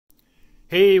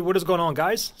Hey, what is going on,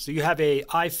 guys? So you have a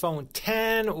iPhone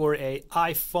 10 or a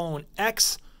iPhone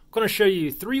X. I'm going to show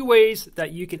you 3 ways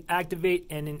that you can activate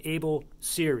and enable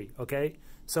Siri, okay?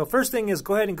 So first thing is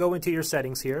go ahead and go into your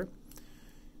settings here.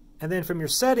 And then from your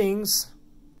settings,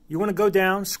 you want to go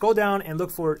down, scroll down and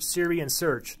look for Siri and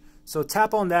search. So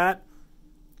tap on that.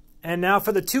 And now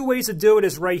for the 2 ways to do it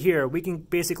is right here. We can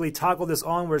basically toggle this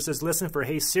on where it says listen for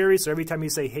Hey Siri. So every time you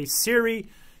say Hey Siri,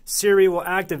 Siri will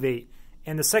activate.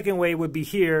 And the second way would be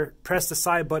here, press the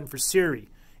side button for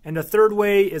Siri. And the third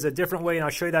way is a different way, and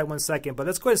I'll show you that in 1 second. But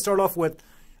let's go ahead and start off with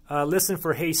listen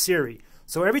for Hey Siri.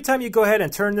 So every time you go ahead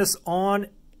and turn this on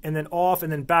and then off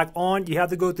and then back on, you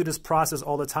have to go through this process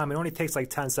all the time. It only takes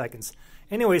like 10 seconds.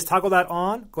 Anyways, toggle that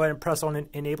on. Go ahead and press on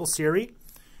Enable Siri.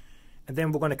 And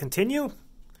then we're going to continue.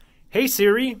 Hey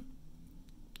Siri.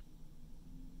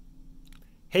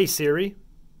 Hey Siri.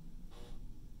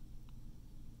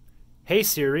 Hey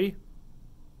Siri.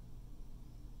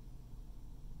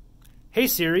 Hey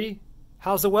Siri,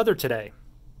 how's the weather today?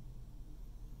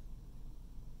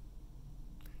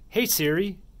 Hey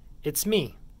Siri, it's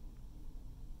me.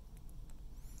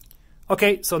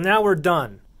 Okay, so now we're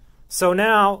done. So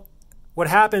now what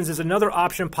happens is another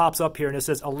option pops up here and it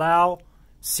says allow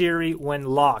Siri when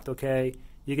locked, okay?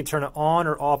 You can turn it on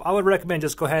or off. I would recommend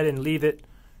just go ahead and leave it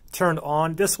turned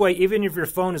on. This way, even if your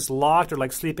phone is locked or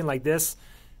like sleeping like this,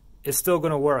 it's still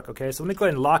gonna work, okay? So let me go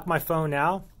ahead and lock my phone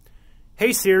now.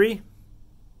 Hey Siri,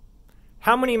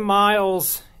 how many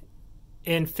miles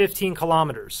in 15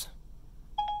 kilometers?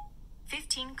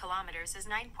 15 kilometers is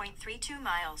 9.32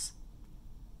 miles.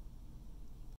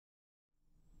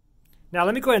 Now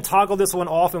let me go ahead and toggle this one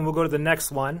off and we'll go to the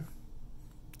next one.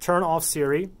 Turn off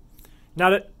Siri. Now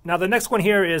the next one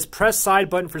here is press side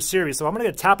button for Siri. So I'm going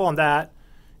to tap on that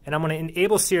and I'm going to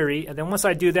enable Siri. And then once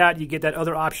I do that, you get that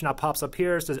other option that pops up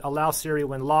here. It says allow Siri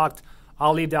when locked.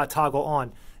 I'll leave that toggle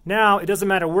on. Now, it doesn't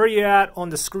matter where you're at on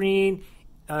the screen,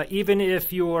 even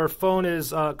if your phone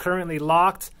is currently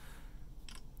locked.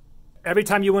 Every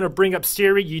time you want to bring up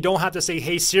Siri, you don't have to say,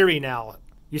 Hey Siri now.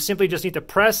 You simply just need to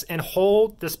press and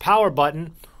hold this power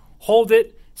button, hold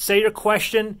it, say your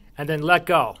question, and then let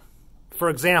go. For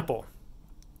example,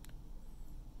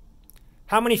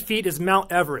 how many feet is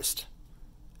Mount Everest?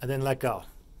 And then let go.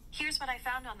 Here's what I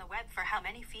found on the web for how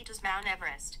many feet is Mount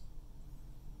Everest.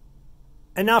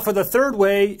 And now for the third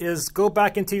way is go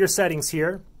back into your settings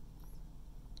here.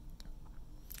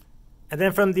 And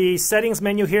then from the settings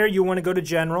menu here, you want to go to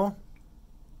General.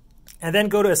 And then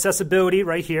go to Accessibility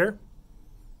right here.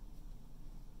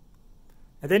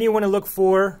 And then you want to look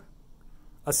for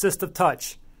Assistive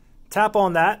Touch. Tap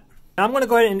on that. Now I'm going to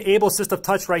go ahead and enable Assistive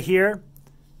Touch right here.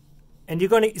 And you're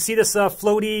going to see this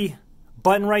floaty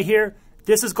button right here.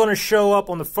 This is going to show up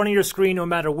on the front of your screen no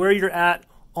matter where you're at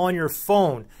on your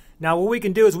phone. Now what we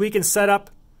can do is we can set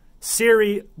up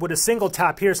Siri with a single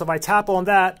tap here. So if I tap on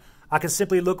that, I can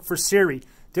simply look for Siri.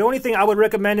 The only thing I would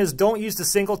recommend is don't use the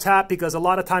single tap because a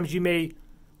lot of times you may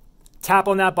tap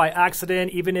on that by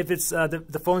accident, even if it's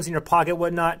the phone's in your pocket,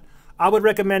 whatnot. I would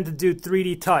recommend to do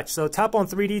 3D touch. So tap on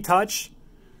 3D touch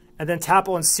and then tap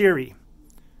on Siri.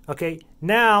 Okay,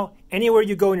 now anywhere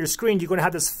you go on your screen, you're going to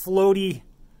have this floaty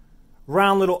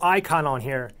round little icon on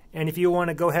here. And if you want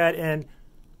to go ahead and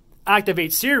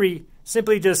activate Siri,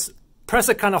 simply just press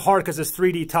it kind of hard because it's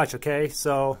 3D touch, okay?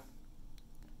 So,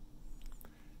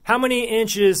 how many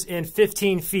inches in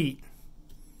 15 feet?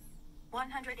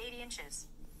 180 inches.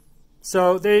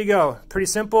 So, there you go. Pretty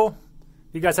simple.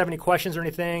 If you guys have any questions or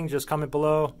anything, just comment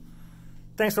below.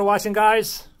 Thanks for watching,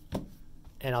 guys,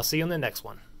 and I'll see you in the next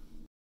one.